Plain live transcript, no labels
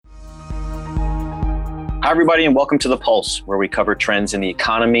Hi, everybody, and welcome to The Pulse, where we cover trends in the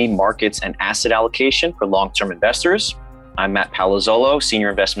economy, markets, and asset allocation for long-term investors. I'm Matt Palazzolo, Senior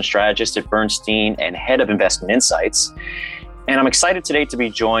Investment Strategist at Bernstein and Head of Investment Insights. And I'm excited today to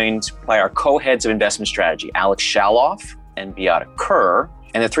be joined by our co-heads of investment strategy, Alex Shaloff and Beata Kerr.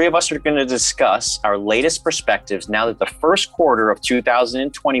 And the three of us are going to discuss our latest perspectives now that the first quarter of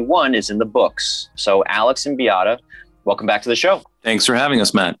 2021 is in the books. So Alex and Beata, welcome back to the show. Thanks for having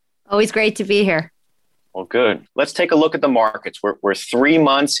us, Matt. Always great to be here. Well, good. Let's take a look at the markets. We're 3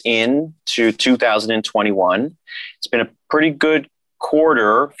 months into 2021. It's been a pretty good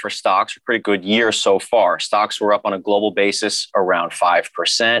quarter for stocks, a pretty good year so far. Stocks were up on a global basis around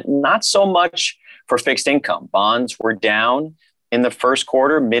 5%. Not so much for fixed income. Bonds were down in the first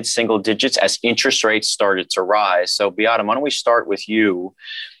quarter, mid-single digits, as interest rates started to rise. So Beata, why don't we start with you?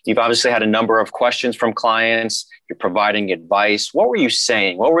 You've obviously had a number of questions from clients. You're providing advice. What were you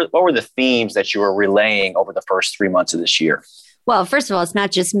saying? What were the themes that you were relaying over the first 3 months of this year? Well, first of all, it's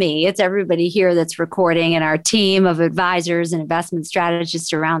not just me. It's everybody here that's recording and our team of advisors and investment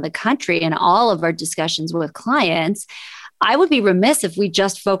strategists around the country and all of our discussions with clients. I would be remiss if we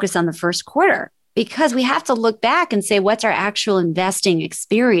just focus on the first quarter, because we have to look back and say, what's our actual investing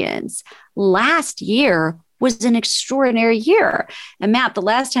experience? Last year was an extraordinary year. And Matt, the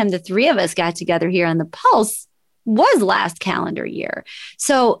last time the three of us got together here on the Pulse was last calendar year.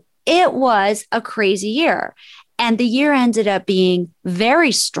 So it was a crazy year. And the year ended up being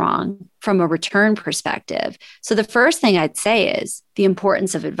very strong from a return perspective. So the first thing I'd say is the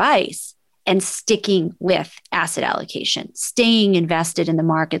importance of advice and sticking with asset allocation, staying invested in the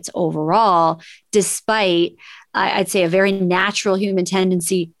markets overall, despite, I'd say, a very natural human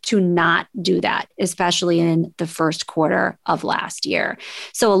tendency to not do that, especially in the first quarter of last year.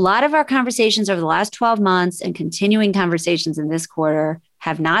 So a lot of our conversations over the last 12 months and continuing conversations in this quarter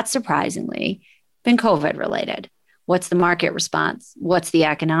have not surprisingly been COVID related. What's the market response? What's the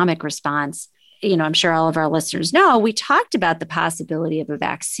economic response? I'm sure all of our listeners know, we talked about the possibility of a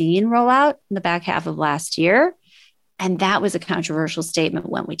vaccine rollout in the back half of last year. And that was a controversial statement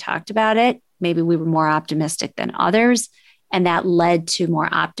when we talked about it. Maybe we were more optimistic than others. And that led to more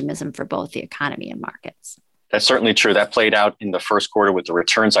optimism for both the economy and markets. That's certainly true. That played out in the first quarter with the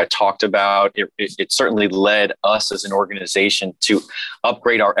returns I talked about. It certainly led us as an organization to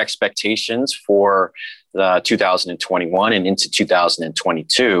upgrade our expectations for 2021 and into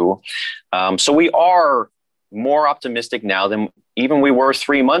 2022. So we are more optimistic now than even we were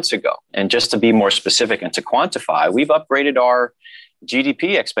 3 months ago. And just to be more specific and to quantify, we've upgraded our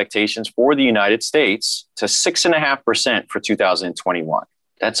GDP expectations for the United States to 6.5% for 2021.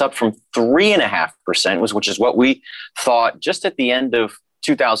 That's up from 3.5%, which is what we thought just at the end of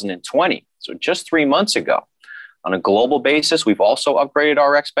 2020. So just 3 months ago. On a global basis, we've also upgraded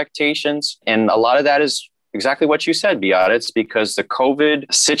our expectations. And a lot of that is exactly what you said, Beata. It's because the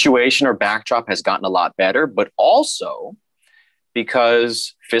COVID situation or backdrop has gotten a lot better, but also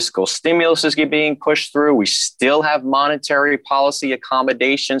because fiscal stimulus is being pushed through. We still have monetary policy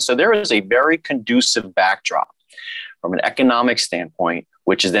accommodation. So there is a very conducive backdrop from an economic standpoint,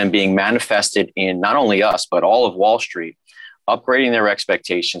 which is then being manifested in not only us, but all of Wall Street, upgrading their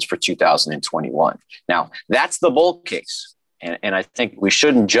expectations for 2021. Now, that's the bull case. And I think we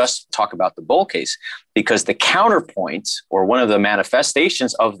shouldn't just talk about the bull case, because the counterpoint or one of the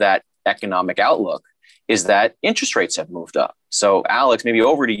manifestations of that economic outlook is that interest rates have moved up. So Alex, maybe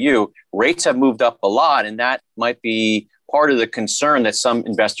over to you. Rates have moved up a lot, and that might be part of the concern that some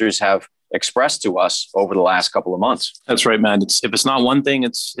investors have expressed to us over the last couple of months. That's right, man. If it's not one thing,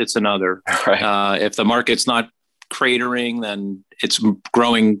 it's another. Right. If the market's not cratering, then it's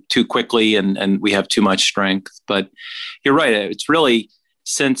growing too quickly and we have too much strength. But you're right. It's really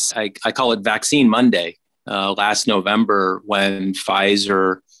since I call it Vaccine Monday, last November, when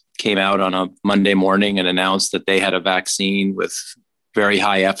Pfizer came out on a Monday morning and announced that they had a vaccine with very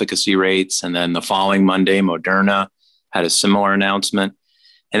high efficacy rates. And then the following Monday, Moderna had a similar announcement.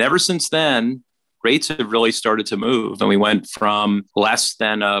 And ever since then, rates have really started to move. And we went from less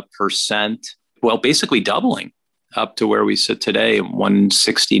than 1%, well, basically doubling up to where we sit today,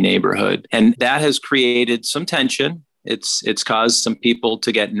 160 neighborhood. And that has created some tension. It's caused some people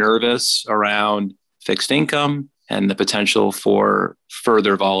to get nervous around fixed income and the potential for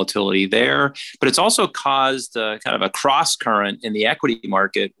further volatility there. But it's also caused kind of a cross current in the equity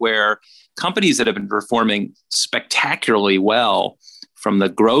market where companies that have been performing spectacularly well from the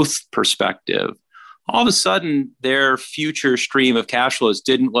growth perspective, all of a sudden their future stream of cash flows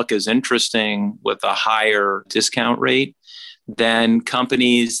didn't look as interesting with a higher discount rate than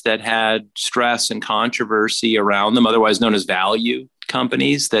companies that had stress and controversy around them, otherwise known as value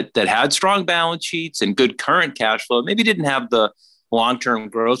companies that had strong balance sheets and good current cash flow, maybe didn't have the long-term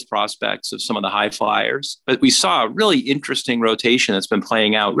growth prospects of some of the high flyers. But we saw a really interesting rotation that's been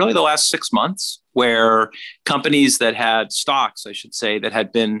playing out really the last 6 months, where companies that had stocks, I should say, that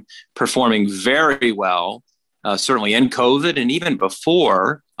had been performing very well, certainly in COVID and even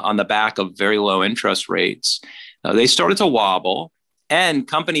before, on the back of very low interest rates, they started to wobble. And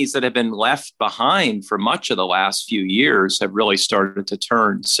companies that have been left behind for much of the last few years have really started to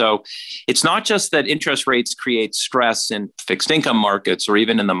turn. So it's not just that interest rates create stress in fixed income markets or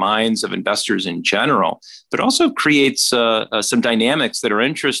even in the minds of investors in general, but also creates some dynamics that are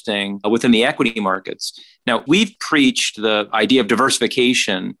interesting within the equity markets. Now, we've preached the idea of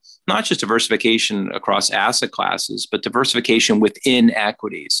diversification, not just diversification across asset classes, but diversification within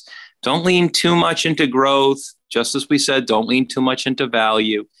equities. Don't lean too much into growth. Just as we said, don't lean too much into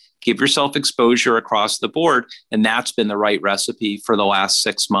value. Give yourself exposure across the board. And that's been the right recipe for the last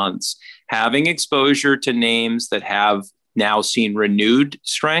 6 months. Having exposure to names that have now seen renewed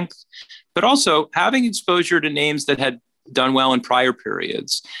strength, but also having exposure to names that had done well in prior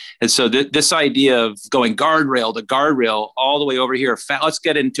periods. And so this idea of going guardrail to guardrail all the way over here, let's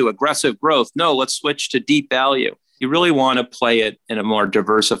get into aggressive growth. No, let's switch to deep value. You really want to play it in a more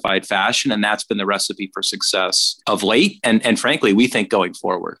diversified fashion. And that's been the recipe for success of late. And frankly, we think going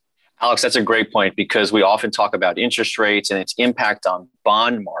forward. Alex, that's a great point, because we often talk about interest rates and its impact on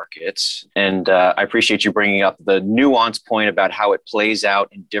bond markets. And I appreciate you bringing up the nuanced point about how it plays out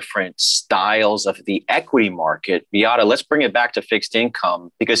in different styles of the equity market. Beata, let's bring it back to fixed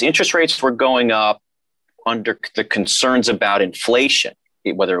income, because interest rates were going up under the concerns about inflation.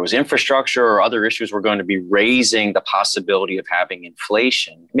 Whether it was infrastructure or other issues, we're going to be raising the possibility of having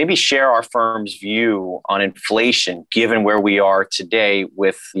inflation. Maybe share our firm's view on inflation, given where we are today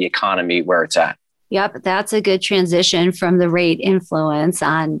with the economy where it's at. Yep, that's a good transition from the rate influence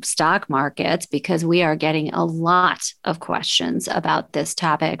on stock markets, because we are getting a lot of questions about this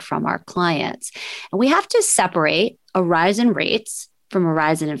topic from our clients. And we have to separate a rise in rates from a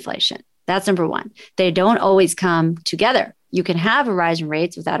rise in inflation. That's number one. They don't always come together. You can have a rise in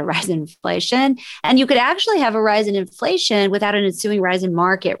rates without a rise in inflation, and you could actually have a rise in inflation without an ensuing rise in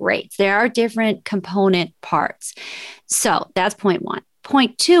market rates. There are different component parts. So that's point one.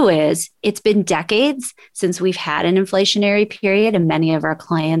 Point two is it's been decades since we've had an inflationary period, and many of our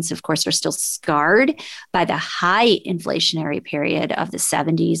clients, of course, are still scarred by the high inflationary period of the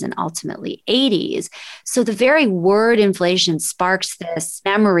 70s and ultimately 80s. So the very word inflation sparks this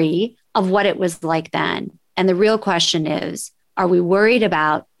memory of what it was like then. And the real question is, are we worried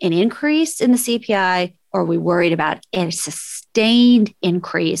about an increase in the CPI, or are we worried about a sustained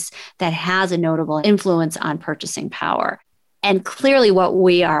increase that has a notable influence on purchasing power? And clearly what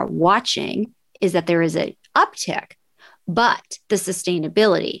we are watching is that there is an uptick, but the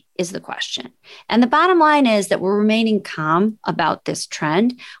sustainability is the question. And the bottom line is that we're remaining calm about this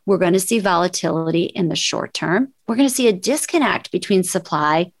trend. We're going to see volatility in the short term. We're going to see a disconnect between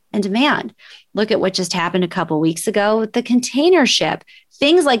supply and demand. Look at what just happened a couple of weeks ago with the container ship.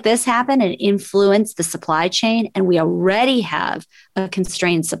 Things like this happen and influence the supply chain, and we already have a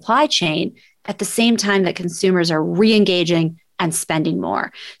constrained supply chain at the same time that consumers are re-engaging and spending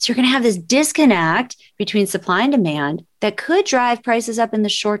more. So you're going to have this disconnect between supply and demand that could drive prices up in the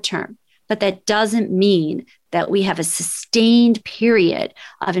short term, but that doesn't mean that we have a sustained period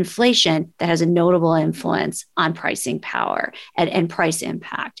of inflation that has a notable influence on pricing power and price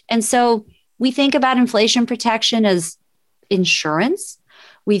impact. And so we think about inflation protection as insurance.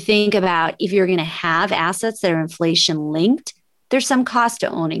 We think about, if you're going to have assets that are inflation linked, there's some cost to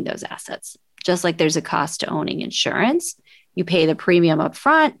owning those assets, just like there's a cost to owning insurance. You pay the premium up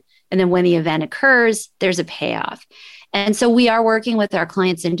front, and then when the event occurs, there's a payoff. And so we are working with our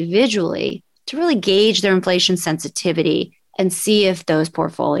clients individually to really gauge their inflation sensitivity and see if those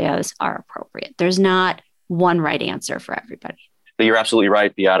portfolios are appropriate. There's not one right answer for everybody. You're absolutely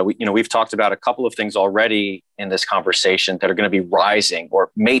right, Beata. We've talked about a couple of things already in this conversation that are going to be rising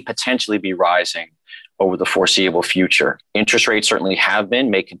or may potentially be rising over the foreseeable future. Interest rates certainly have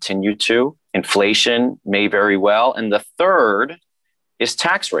been, may continue to. Inflation may very well. And the third is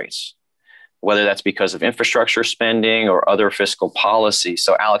tax rates, whether that's because of infrastructure spending or other fiscal policy.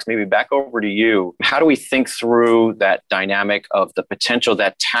 So Alex, maybe back over to you. How do we think through that dynamic of the potential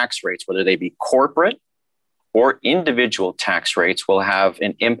that tax rates, whether they be corporate or individual tax rates, will have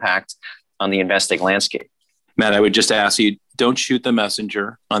an impact on the investing landscape? Matt, I would just ask you, don't shoot the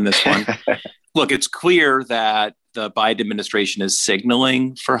messenger on this one. Look, it's clear that the Biden administration is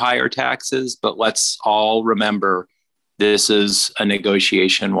signaling for higher taxes, but let's all remember this is a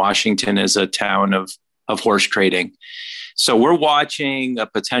negotiation. Washington is a town of horse trading. So we're watching a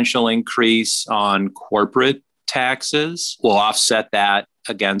potential increase on corporate taxes. We'll offset that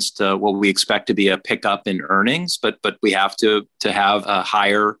against what we expect to be a pickup in earnings, but we have to have a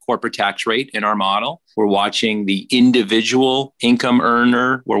higher corporate tax rate in our model. We're watching the individual income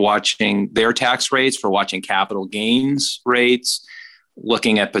earner. We're watching their tax rates. We're watching capital gains rates,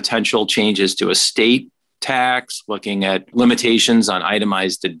 looking at potential changes to estate tax, looking at limitations on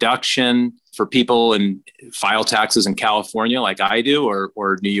itemized deduction for people and file taxes in California like I do,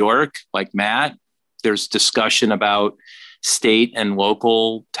 or New York like Matt. There's discussion about state and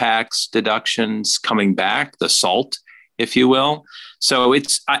local tax deductions coming back, the SALT, if you will. So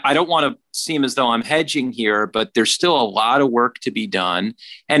I don't want to seem as though I'm hedging here, but there's still a lot of work to be done.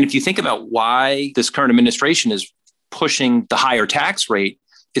 And if you think about why this current administration is pushing the higher tax rate,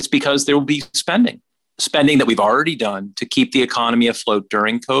 it's because there will be spending that we've already done to keep the economy afloat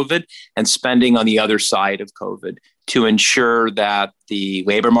during COVID, and spending on the other side of COVID to ensure that the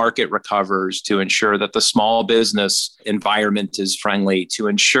labor market recovers, to ensure that the small business environment is friendly, to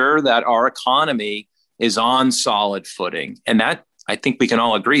ensure that our economy is on solid footing. And that, I think we can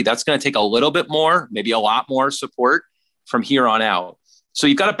all agree, that's going to take a little bit more, maybe a lot more support from here on out. So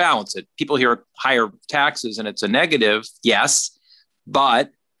you've got to balance it. People hear higher taxes and it's a negative, yes,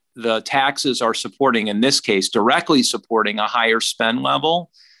 but the taxes are supporting, in this case, directly supporting a higher spend level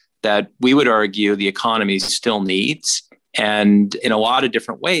that we would argue the economy still needs. And in a lot of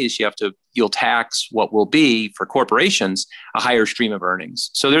different ways, you'll tax what will be, for corporations, a higher stream of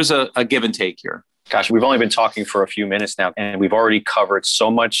earnings. So there's a give and take here. Gosh, we've only been talking for a few minutes now, and we've already covered so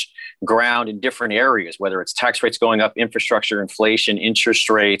much ground in different areas, whether it's tax rates going up, infrastructure, inflation,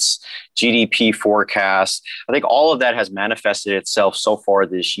 interest rates, GDP forecasts. I think all of that has manifested itself so far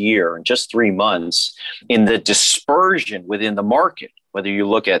this year, in just 3 months, in the dispersion within the market. Whether you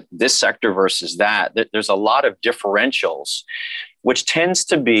look at this sector versus that, there's a lot of differentials, which tends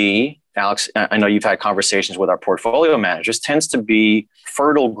to be, Alex, I know you've had conversations with our portfolio managers, tends to be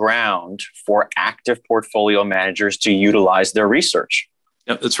fertile ground for active portfolio managers to utilize their research.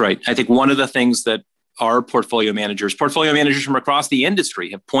 Yeah, that's right. I think one of the things that our portfolio managers from across the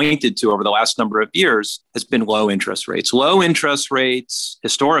industry have pointed to over the last number of years has been low interest rates. Low interest rates,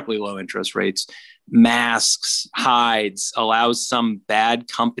 historically low interest rates, masks, hides, allows some bad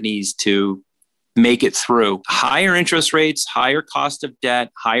companies to make it through. Higher interest rates, higher cost of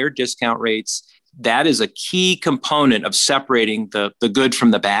debt, higher discount rates. That is a key component of separating the good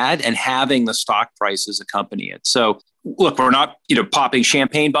from the bad and having the stock prices accompany it. So look, we're not, popping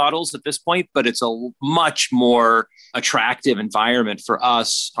champagne bottles at this point, but it's a much more attractive environment for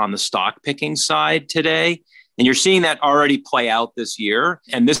us on the stock picking side today. And you're seeing that already play out this year.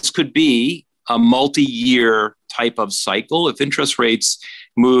 And this could be a multi-year type of cycle. If interest rates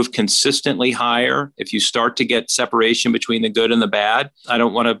move consistently higher, if you start to get separation between the good and the bad, I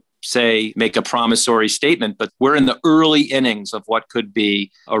don't want to make a promissory statement, but we're in the early innings of what could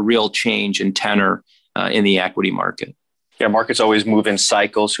be a real change in tenor in the equity market. Yeah, markets always move in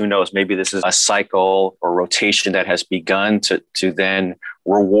cycles. Who knows? Maybe this is a cycle or rotation that has begun to then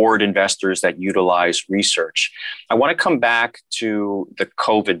reward investors that utilize research. I want to come back to the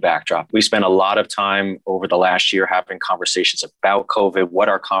COVID backdrop. We spent a lot of time over the last year having conversations about COVID, what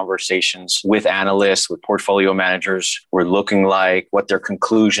our conversations with analysts, with portfolio managers were looking like, what their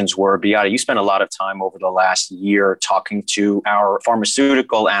conclusions were. Beata, you spent a lot of time over the last year talking to our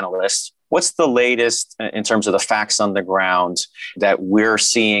pharmaceutical analysts. What's the latest in terms of the facts on the ground that we're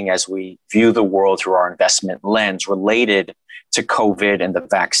seeing as we view the world through our investment lens related to COVID and the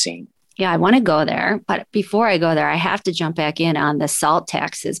vaccine? Yeah, I want to go there. But before I go there, I have to jump back in on the SALT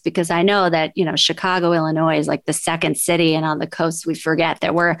taxes, because I know that, Chicago, Illinois is like the second city. And on the coast, we forget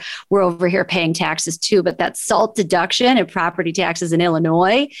that we're over here paying taxes too. But that SALT deduction and property taxes in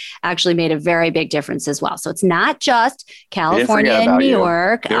Illinois actually made a very big difference as well. So it's not just California and New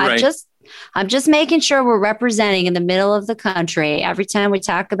York. I'm just making sure we're representing in the middle of the country every time we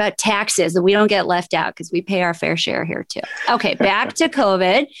talk about taxes, that we don't get left out, because we pay our fair share here too. Okay, back to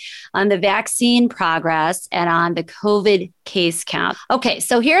COVID, on the vaccine progress and on the COVID case count. Okay,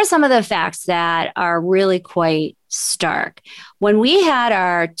 so here are some of the facts that are really quite stark. When we had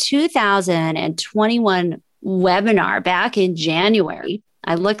our 2021 webinar back in January,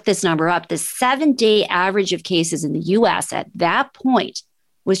 I looked this number up, the 7-day average of cases in the US at that point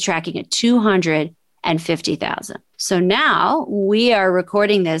was tracking at 250,000. So now we are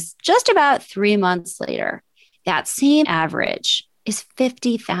recording this just about 3 months later. That same average is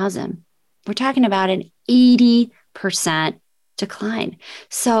 50,000. We're talking about an 80% decline.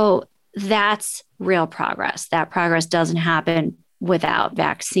 So that's real progress. That progress doesn't happen without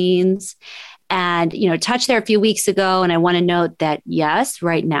vaccines. And, touched there a few weeks ago. And I want to note that, yes,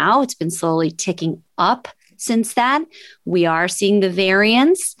 right now it's been slowly ticking up since then. We are seeing the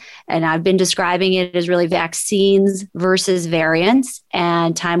variants, and I've been describing it as really vaccines versus variants.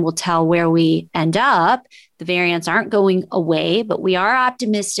 And time will tell where we end up. The variants aren't going away, but we are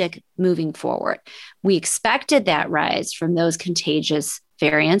optimistic moving forward. We expected that rise from those contagious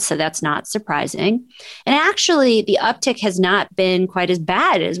variants, so that's not surprising. And actually, the uptick has not been quite as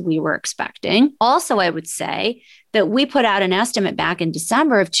bad as we were expecting. Also, I would say that we put out an estimate back in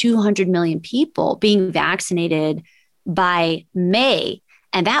December of 200 million people being vaccinated by May.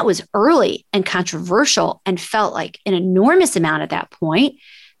 And that was early and controversial and felt like an enormous amount at that point.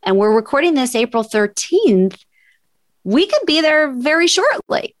 And we're recording this April 13th. We could be there very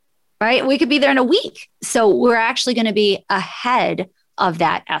shortly, right? We could be there in a week. So we're actually going to be ahead of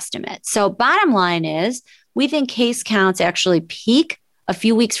that estimate. So bottom line is, we think case counts actually peak a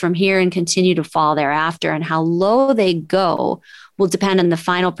few weeks from here and continue to fall thereafter. And how low they go will depend on the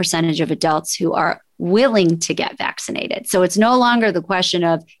final percentage of adults who are willing to get vaccinated. So it's no longer the question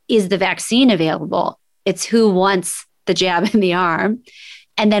of, is the vaccine available? It's who wants the jab in the arm.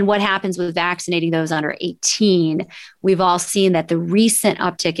 And then what happens with vaccinating those under 18? We've all seen that the recent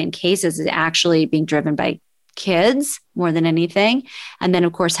uptick in cases is actually being driven by kids more than anything. And then,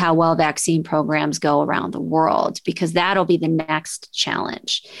 of course, how well vaccine programs go around the world, because that'll be the next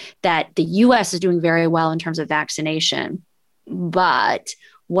challenge. That the US is doing very well in terms of vaccination, but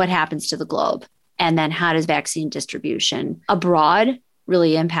what happens to the globe? And then how does vaccine distribution abroad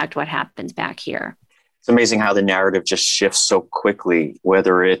really impact what happens back here? It's amazing how the narrative just shifts so quickly,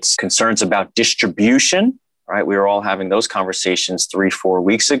 whether it's concerns about distribution, right? We were all having those conversations 3-4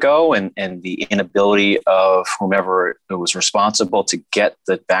 weeks ago, and the inability of whomever was responsible to get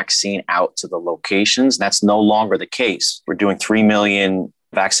the vaccine out to the locations. That's no longer the case. We're doing 3 million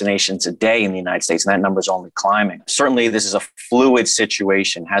vaccinations a day in the United States, and that number is only climbing. Certainly, this is a fluid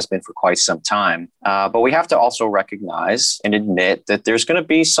situation, has been for quite some time. But we have to also recognize and admit that there's going to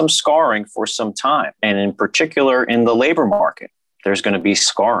be some scarring for some time, and in particular in the labor market. There's going to be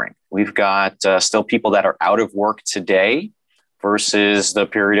scarring. We've got still people that are out of work today versus the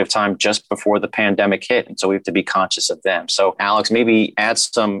period of time just before the pandemic hit. And so we have to be conscious of them. So Alex, maybe add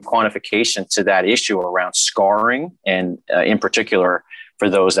some quantification to that issue around scarring, and in particular for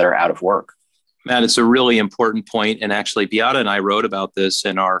those that are out of work. Matt, it's a really important point. And actually, Beata and I wrote about this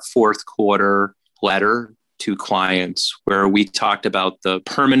in our fourth quarter letter to clients, where we talked about the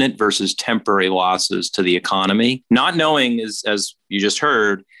permanent versus temporary losses to the economy, not knowing, as you just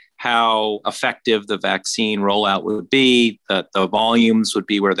heard, how effective the vaccine rollout would be, that the volumes would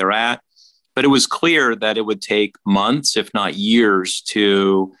be where they're at. But it was clear that it would take months, if not years,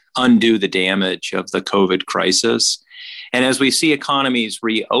 to undo the damage of the COVID crisis. And as we see economies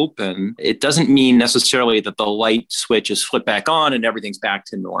reopen, it doesn't mean necessarily that the light switch is flipped back on and everything's back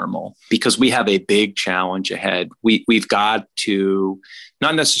to normal, because we have a big challenge ahead. We've got to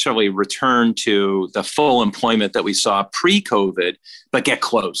not necessarily return to the full employment that we saw pre-COVID, but get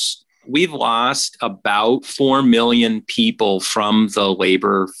close. We've lost about 4 million people from the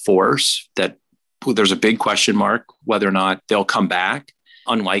labor force. That there's a big question mark whether or not they'll come back.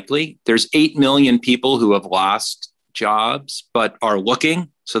 Unlikely. There's 8 million people who have lost jobs, but are looking.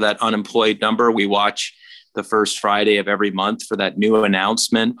 So that unemployed number, we watch the first Friday of every month for that new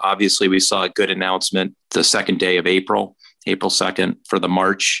announcement. Obviously, we saw a good announcement the second day of April 2nd for the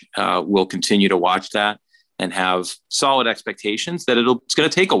March. We'll continue to watch that and have solid expectations that it's going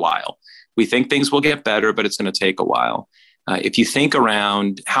to take a while. We think things will get better, but it's going to take a while. If you think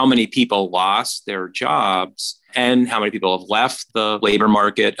around how many people lost their jobs and how many people have left the labor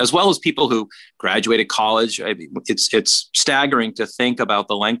market, as well as people who graduated college, it's staggering to think about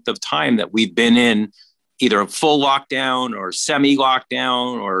the length of time that we've been in either a full lockdown or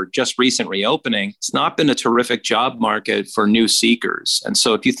semi-lockdown or just recent reopening. It's not been a terrific job market for new seekers. And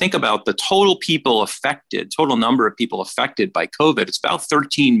so if you think about the total number of people affected by COVID, it's about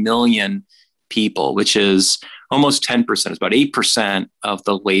 13 million people, which is almost 10%. It's about 8% of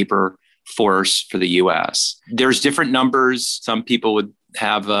the labor force for the US. There's different numbers. Some people would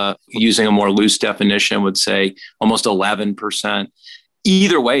have, using a more loose definition, would say almost 11%.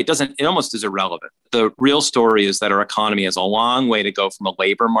 Either way, it almost is irrelevant. The real story is that our economy has a long way to go from a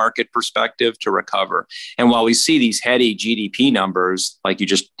labor market perspective to recover. And while we see these heady GDP numbers, like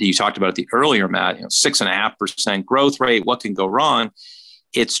you talked about the earlier, Matt, 6.5% growth rate, what can go wrong?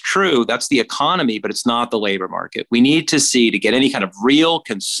 It's true, that's the economy, but it's not the labor market. We need to get any kind of real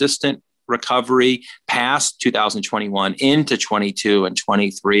consistent recovery past 2021 into 22 and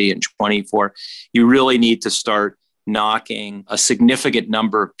 23 and 24. You really need to start knocking a significant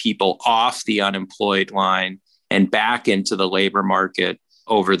number of people off the unemployed line and back into the labor market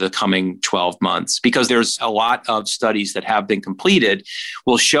over the coming 12 months. Because there's a lot of studies that have been completed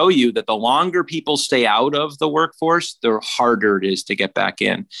will show you that the longer people stay out of the workforce, the harder it is to get back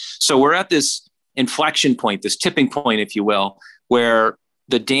in. So we're at this inflection point, this tipping point, if you will, where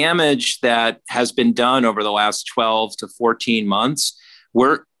the damage that has been done over the last 12 to 14 months,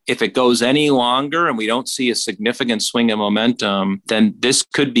 if it goes any longer and we don't see a significant swing in momentum, then this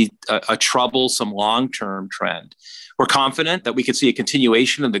could be a troublesome long-term trend. We're confident that we could see a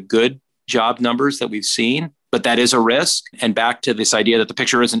continuation of the good job numbers that we've seen, but that is a risk. And back to this idea that the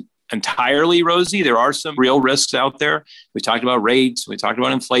picture isn't entirely rosy. There are some real risks out there. We talked about rates, we talked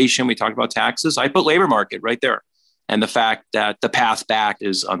about inflation, we talked about taxes. I put labor market right there. And the fact that the path back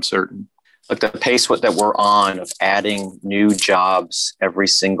is uncertain. Look, the pace that we're on of adding new jobs every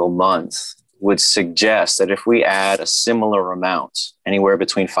single month would suggest that if we add a similar amount, anywhere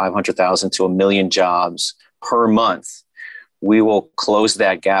between 500,000 to 1 million jobs per month, we will close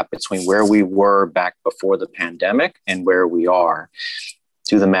that gap between where we were back before the pandemic and where we are.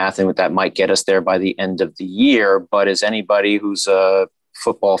 Do the math, and that might get us there by the end of the year. But as anybody who's a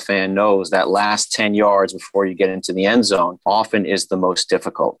football fan knows, that last 10 yards before you get into the end zone often is the most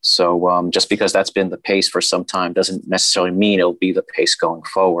difficult. So just because that's been the pace for some time doesn't necessarily mean it'll be the pace going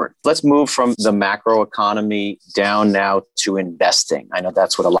forward. Let's move from the macro economy down now to investing. I know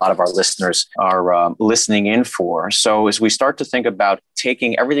that's what a lot of our listeners are listening in for. So as we start to think about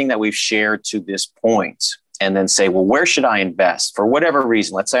taking everything that we've shared to this point and then say, well, where should I invest? For whatever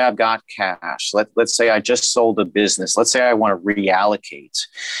reason, let's say I've got cash. Let's say I just sold a business. Let's say I want to reallocate.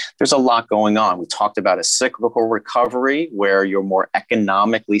 There's a lot going on. We talked about a cyclical recovery where your more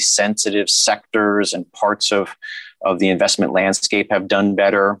economically sensitive sectors and parts of the investment landscape have done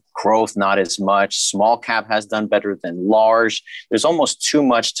better. Growth, not as much. Small cap has done better than large. There's almost too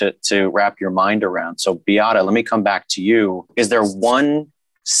much to wrap your mind around. So Beata, let me come back to you. Is there one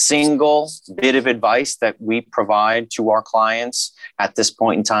single bit of advice that we provide to our clients at this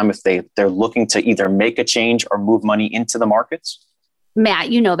point in time if they're looking to either make a change or move money into the markets?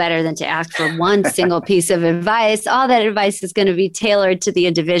 Matt, you know better than to ask for one single piece of advice. All that advice is going to be tailored to the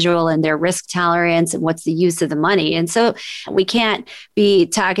individual and their risk tolerance and what's the use of the money. And so we can't be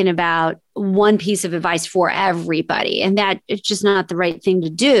talking about one piece of advice for everybody. And that it's just not the right thing to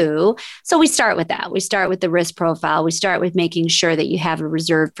do. So we start with that. We start with the risk profile. We start with making sure that you have a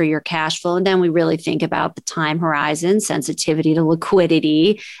reserve for your cash flow. And then we really think about the time horizon, sensitivity to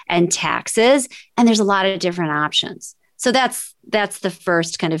liquidity and taxes. And there's a lot of different options. So that's the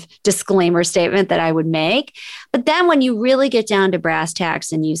first kind of disclaimer statement that I would make. But then when you really get down to brass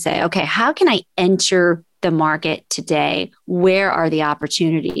tacks and you say, okay, how can I enter the market today? Where are the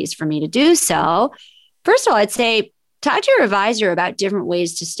opportunities for me to do so? First of all, I'd say talk to your advisor about different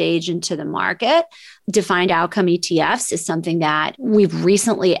ways to stage into the market. Defined outcome ETFs is something that we've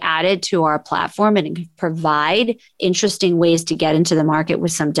recently added to our platform and can provide interesting ways to get into the market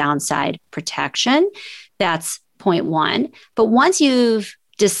with some downside protection. That's point one. But once you've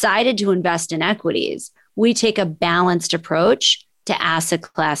decided to invest in equities, we take a balanced approach to asset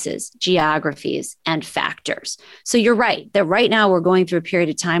classes, geographies, and factors. So you're right that right now we're going through a period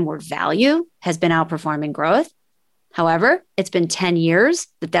of time where value has been outperforming growth. However, it's been 10 years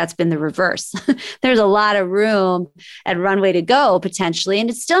that's been the reverse. There's a lot of room and runway to go potentially, and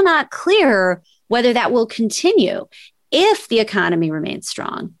it's still not clear whether that will continue if the economy remains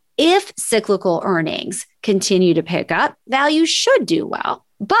strong. If cyclical earnings continue to pick up, value should do well,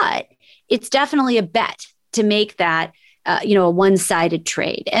 but it's definitely a bet to make that a one-sided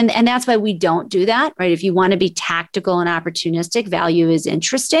trade. And that's why we don't do that, right? If you want to be tactical and opportunistic, value is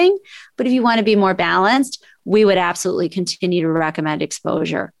interesting. But if you want to be more balanced, we would absolutely continue to recommend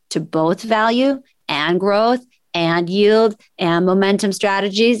exposure to both value and growth and yield and momentum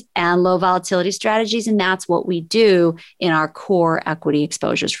strategies and low volatility strategies. And that's what we do in our core equity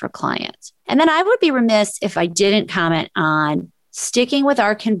exposures for clients. And then I would be remiss if I didn't comment on sticking with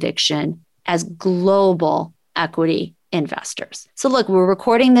our conviction as global equity investors. So look, we're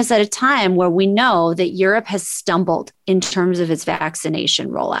recording this at a time where we know that Europe has stumbled in terms of its vaccination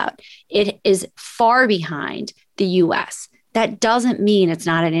rollout. It is far behind the US. That doesn't mean it's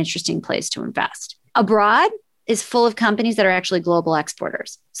not an interesting place to invest. Abroad is full of companies that are actually global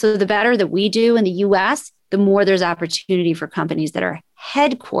exporters. So the better that we do in the US, the more there's opportunity for companies that are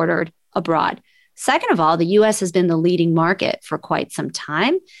headquartered abroad. Second of all, the US has been the leading market for quite some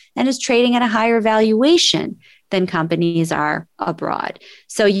time and is trading at a higher valuation than companies are abroad.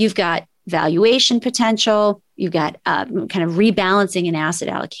 So you've got valuation potential, You've got kind of rebalancing in asset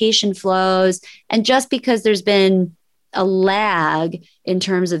allocation flows. And just because there's been a lag in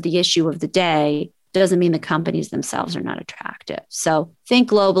terms of the issue of the day doesn't mean the companies themselves are not attractive. So think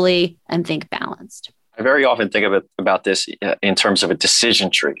globally and think balanced. I very often think about this in terms of a decision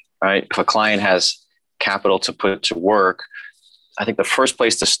tree, right? If a client has capital to put to work, I think the first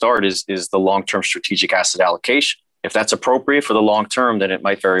place to start is the long-term strategic asset allocation. If that's appropriate for the long term, then it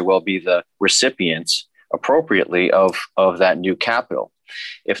might very well be the recipients appropriately of that new capital.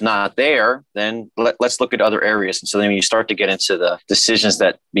 If not there, then let's look at other areas. And so then when you start to get into the decisions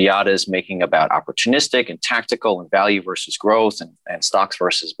that Beata is making about opportunistic and tactical and value versus growth and stocks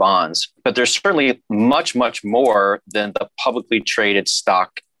versus bonds. But there's certainly much, much more than the publicly traded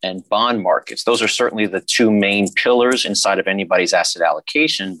stock and bond markets. Those are certainly the two main pillars inside of anybody's asset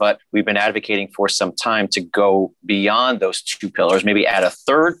allocation, but we've been advocating for some time to go beyond those two pillars, maybe add a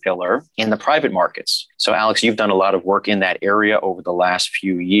third pillar in the private markets. So Alex, you've done a lot of work in that area over the last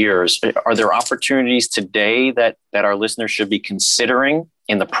few years. Are there opportunities today that our listeners should be considering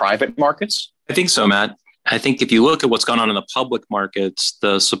in the private markets? I think so, Matt. I think if you look at what's gone on in the public markets,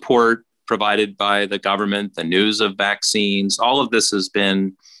 the support provided by the government, the news of vaccines, all of this has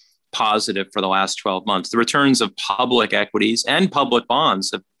been positive for the last 12 months. The returns of public equities and public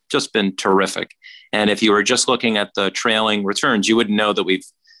bonds have just been terrific. And if you were just looking at the trailing returns, you would know that we've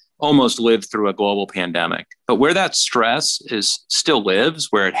almost lived through a global pandemic. But where that stress still lives,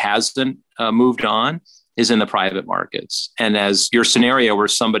 where it hasn't moved on, is in the private markets. And as your scenario where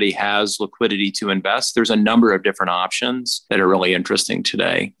somebody has liquidity to invest, there's a number of different options that are really interesting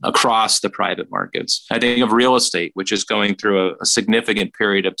today across the private markets. I think of real estate, which is going through a significant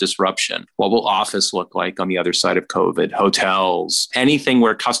period of disruption. What will office look like on the other side of COVID? Hotels, anything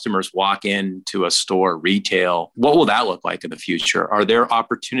where customers walk into a store, retail, what will that look like in the future? Are there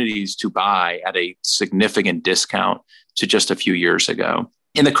opportunities to buy at a significant discount to just a few years ago?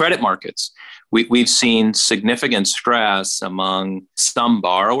 In the credit markets, we've seen significant stress among some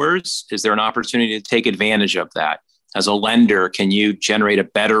borrowers. Is there an opportunity to take advantage of that? As a lender, can you generate a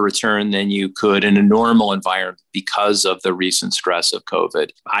better return than you could in a normal environment because of the recent stress of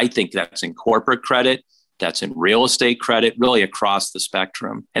COVID? I think that's in corporate credit. That's in real estate credit, really across the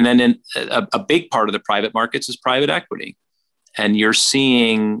spectrum. And then in a big part of the private markets is private equity. And you're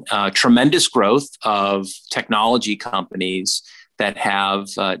seeing tremendous growth of technology companies that have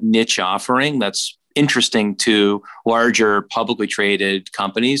niche offering that's interesting to larger publicly traded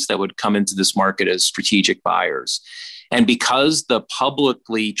companies that would come into this market as strategic buyers. And because the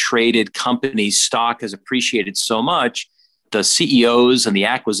publicly traded company stock has appreciated so much, the CEOs and the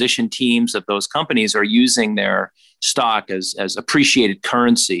acquisition teams of those companies are using their stock as appreciated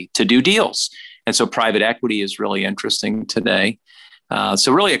currency to do deals. And so private equity is really interesting today.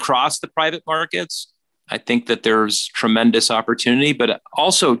 So really across the private markets, I think that there's tremendous opportunity, but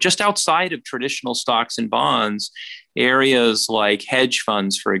also just outside of traditional stocks and bonds, areas like hedge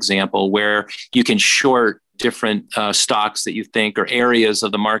funds, for example, where you can short different stocks that you think or areas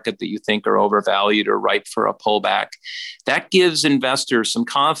of the market that you think are overvalued or ripe for a pullback. That gives investors some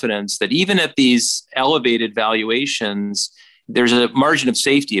confidence that even at these elevated valuations, there's a margin of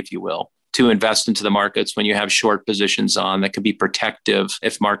safety, if you will, to invest into the markets when you have short positions on that could be protective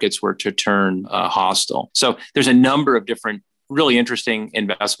if markets were to turn hostile. So there's a number of different really interesting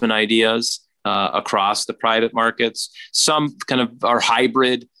investment ideas across the private markets. Some kind of are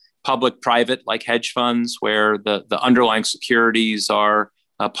hybrid, public-private, like hedge funds, where the underlying securities are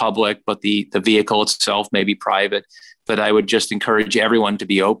public, but the vehicle itself may be private. But I would just encourage everyone to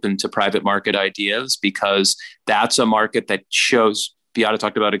be open to private market ideas, because that's a market that shows. Beata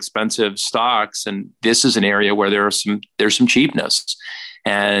talked about expensive stocks, and this is an area where there's some cheapness.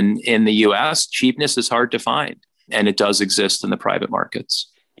 And in the US, cheapness is hard to find, and it does exist in the private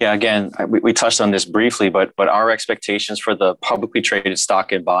markets. Yeah, again, we touched on this briefly, but our expectations for the publicly traded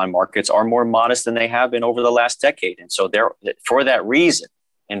stock and bond markets are more modest than they have been over the last decade. And so for that reason,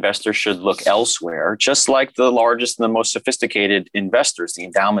 investors should look elsewhere, just like the largest and the most sophisticated investors, the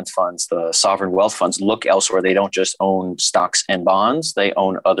endowment funds, the sovereign wealth funds, look elsewhere. They don't just own stocks and bonds, they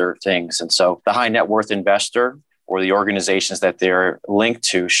own other things. And so the high net worth investor or the organizations that they're linked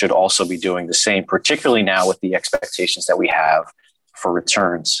to should also be doing the same, particularly now with the expectations that we have for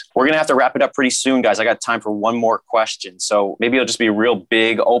returns. We're going to have to wrap it up pretty soon, guys. I got time for one more question. So maybe it'll just be a real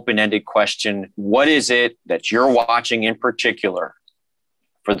big open-ended question. What is it that you're watching in particular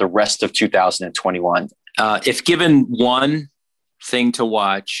for the rest of 2021? If given one thing to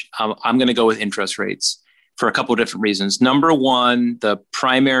watch, I'm going to go with interest rates for a couple of different reasons. Number one, the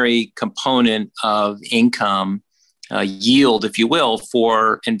primary component of income yield, if you will,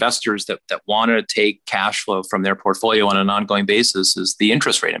 for investors that want to take cash flow from their portfolio on an ongoing basis is the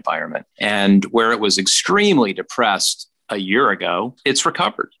interest rate environment. And where it was extremely depressed a year ago, it's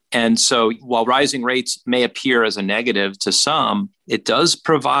recovered. And so while rising rates may appear as a negative to some, it does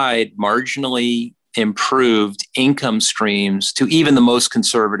provide marginally improved income streams to even the most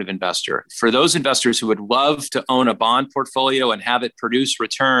conservative investor. For those investors who would love to own a bond portfolio and have it produce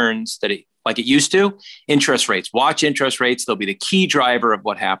returns like it used to, interest rates. Watch interest rates. They'll be the key driver of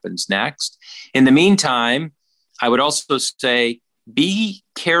what happens next. In the meantime, I would also say be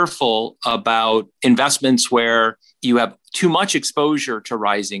careful about investments where you have too much exposure to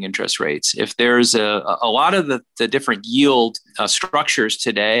rising interest rates. If there's a lot of the different yield structures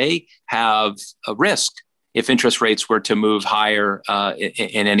today have a risk if interest rates were to move higher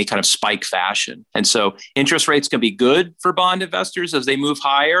in any kind of spike fashion. And so interest rates can be good for bond investors as they move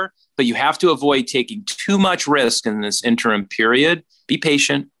higher, but you have to avoid taking too much risk in this interim period. Be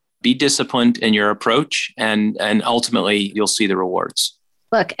patient, be disciplined in your approach, and ultimately you'll see the rewards.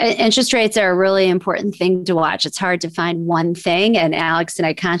 Look, interest rates are a really important thing to watch. It's hard to find one thing. And Alex and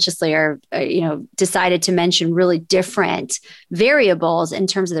I consciously decided to mention really different variables in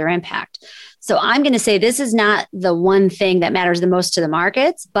terms of their impact. So I'm going to say this is not the one thing that matters the most to the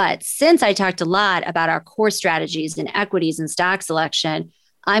markets. But since I talked a lot about our core strategies in equities and stock selection,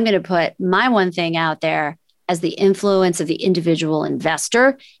 I'm going to put my one thing out there as the influence of the individual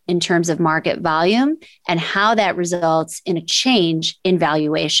investor in terms of market volume and how that results in a change in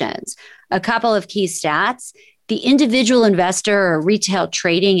valuations. A couple of key stats: the individual investor or retail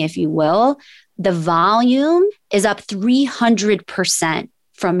trading, if you will, the volume is up 300%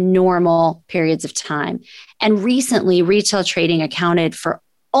 from normal periods of time. And recently, retail trading accounted for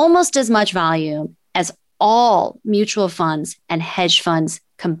almost as much volume as all mutual funds and hedge funds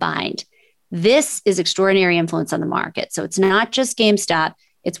combined. This is extraordinary influence on the market. So it's not just GameStop,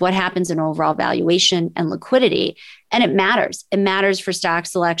 it's what happens in overall valuation and liquidity. And it matters. It matters for stock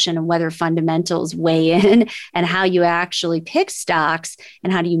selection and whether fundamentals weigh in and how you actually pick stocks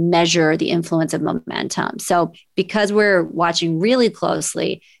and how do you measure the influence of momentum. So because we're watching really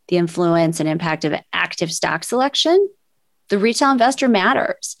closely the influence and impact of active stock selection, the retail investor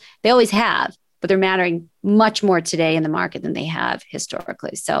matters. They always have, but they're mattering much more today in the market than they have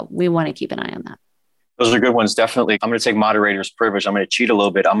historically. So we want to keep an eye on that. Those are good ones, definitely. I'm going to take moderator's privilege. I'm going to cheat a little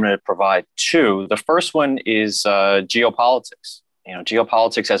bit. I'm going to provide two. The first one is geopolitics.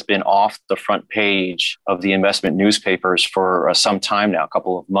 Geopolitics has been off the front page of the investment newspapers for some time now, a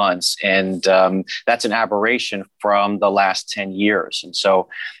couple of months. And that's an aberration from the last 10 years. And so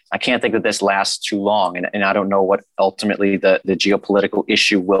I can't think that this lasts too long. And I don't know what ultimately the geopolitical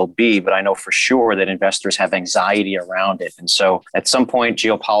issue will be, but I know for sure that investors have anxiety around it. And so at some point,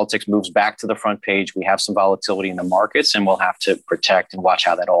 geopolitics moves back to the front page. We have some volatility in the markets, and we'll have to protect and watch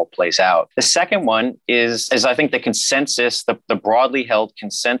how that all plays out. The second one is I think the consensus, the broadly held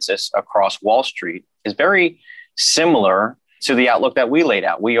consensus across Wall Street is very similar to the outlook that we laid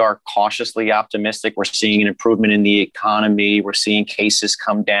out. We are cautiously optimistic. We're seeing an improvement in the economy. We're seeing cases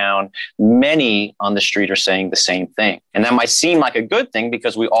come down. Many on the street are saying the same thing. And that might seem like a good thing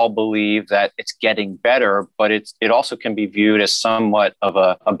because we all believe that it's getting better, but it also can be viewed as somewhat of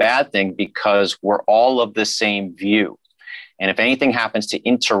a bad thing because we're all of the same view. And if anything happens to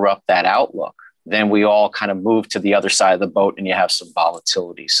interrupt that outlook, then we all kind of move to the other side of the boat and you have some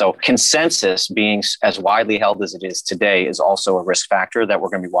volatility. So consensus being as widely held as it is today is also a risk factor that we're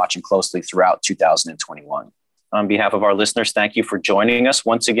going to be watching closely throughout 2021. On behalf of our listeners, thank you for joining us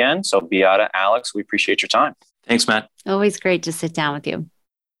once again. So Beata, Alex, we appreciate your time. Thanks, Matt. Always great to sit down with you.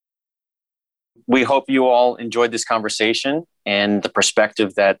 We hope you all enjoyed this conversation and the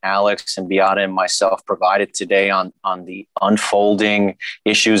perspective that Alex and Beata and myself provided today on the unfolding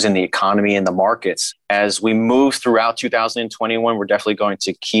issues in the economy and the markets. As we move throughout 2021, we're definitely going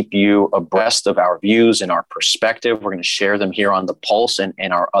to keep you abreast of our views and our perspective. We're going to share them here on The Pulse and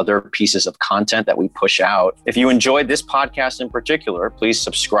our other pieces of content that we push out. If you enjoyed this podcast in particular, please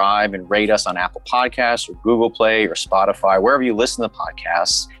subscribe and rate us on Apple Podcasts or Google Play or Spotify, wherever you listen to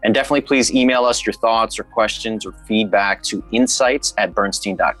podcasts. And definitely please email us your thoughts or questions or feedback to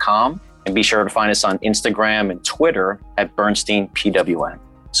insights@bernstein.com. And be sure to find us on Instagram and Twitter at BernsteinPWN.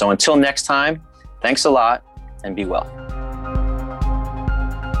 So until next time, thanks a lot and be well.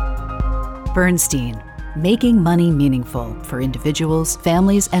 Bernstein, making money meaningful for individuals,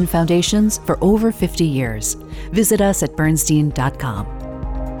 families, and foundations for over 50 years. Visit us at Bernstein.com.